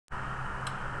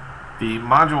The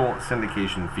module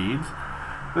syndication feeds.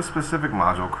 This specific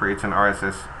module creates an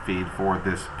RSS feed for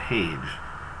this page.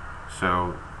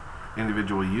 So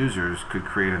individual users could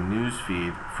create a news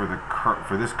feed for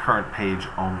this current page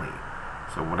only.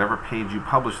 So whatever page you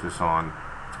publish this on,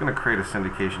 it's going to create a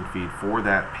syndication feed for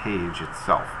that page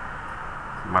itself.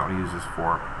 You might want to use this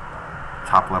for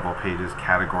top level pages,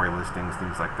 category listings,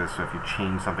 things like this. So if you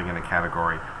change something in a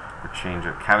category or change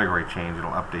a category change,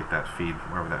 it'll update that feed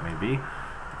wherever that may be.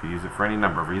 You can use it for any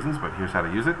number of reasons, but here's how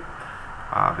to use it.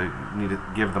 They need to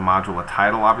give the module a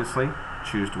title, obviously.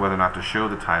 Choose whether or not to show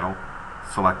the title.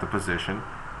 Select the position.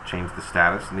 Change the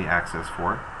status and the access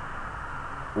for it.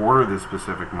 Order this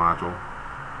specific module.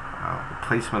 The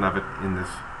placement of it in this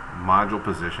module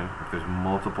position. If there's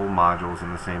multiple modules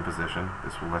in the same position,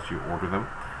 this will let you order them.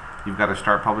 You've got a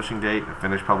start publishing date, a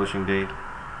finish publishing date.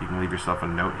 You can leave yourself a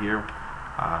note here.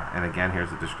 And again, here's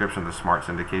the description of the smart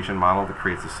syndication model that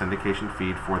creates a syndication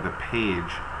feed for the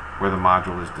page where the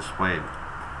module is displayed.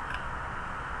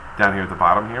 Down here at the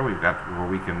bottom here, we've got where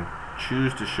we can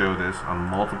choose to show this on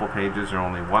multiple pages or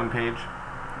only one page.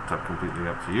 It's completely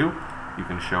up to you. You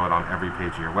can show it on every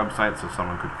page of your website, so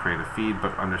someone could create a feed,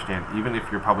 but understand, even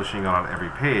if you're publishing it on every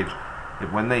page,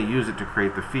 when they use it to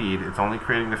create the feed, it's only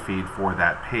creating the feed for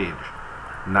that page,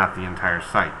 not the entire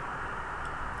site.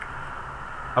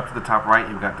 Up to the top right,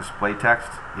 you've got display text,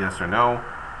 yes or no,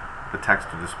 the text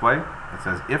to display. It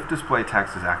says if display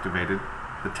text is activated,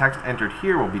 the text entered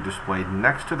here will be displayed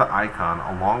next to the icon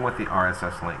along with the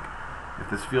RSS link. If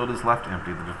this field is left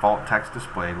empty, the default text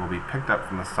displayed will be picked up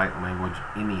from the site language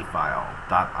 .ini file,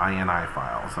 .ini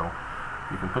file. So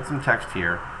you can put some text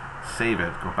here, save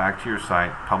it, go back to your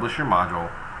site, publish your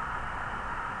module,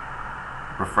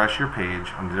 refresh your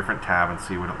page on a different tab and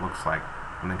see what it looks like,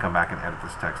 and then come back and edit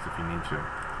this text if you need to.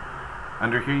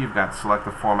 Under here you've got select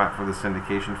the format for the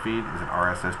syndication feed. Is it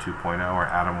RSS 2.0 or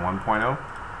Atom 1.0?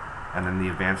 And then the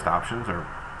advanced options are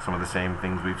some of the same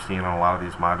things we've seen on a lot of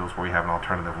these modules where you have an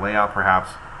alternative layout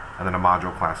perhaps, and then a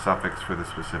module class suffix for the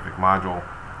specific module,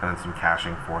 and then some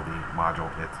caching for the module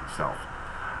itself.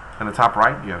 In the top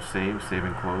right you have save, save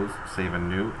and close, save and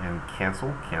new, and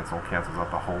cancel. Cancel cancels out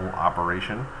the whole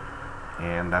operation.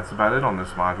 And that's about it on this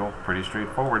module. Pretty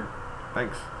straightforward.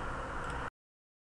 Thanks.